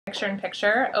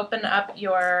picture-in-picture, open up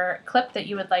your clip that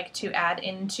you would like to add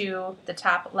into the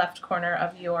top left corner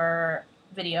of your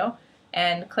video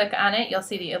and click on it. You'll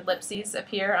see the ellipses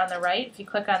appear on the right. If you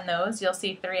click on those, you'll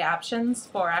see 3 options.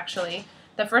 4 actually.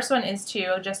 The first one is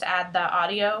to just add the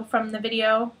audio from the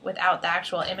video without the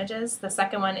actual images. The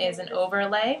second one is an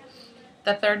overlay.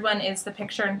 The third one is the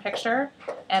picture-in-picture,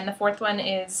 and the fourth one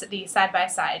is the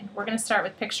side-by-side. We're going to start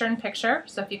with picture-in-picture,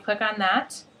 so if you click on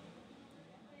that,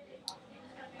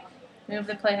 move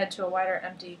the playhead to a wider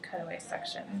empty cutaway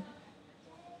section.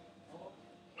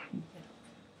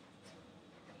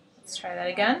 Let's try that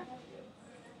again.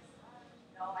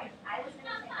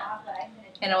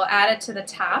 And it will add it to the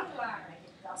top.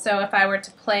 So if I were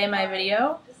to play my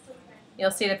video, you'll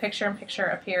see the picture-in-picture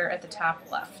appear at the top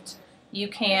left. You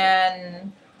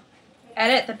can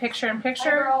edit the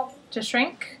picture-in-picture to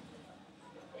shrink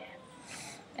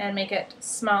and make it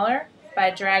smaller by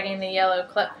dragging the yellow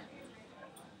clip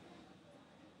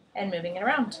and moving it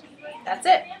around. That's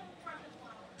it.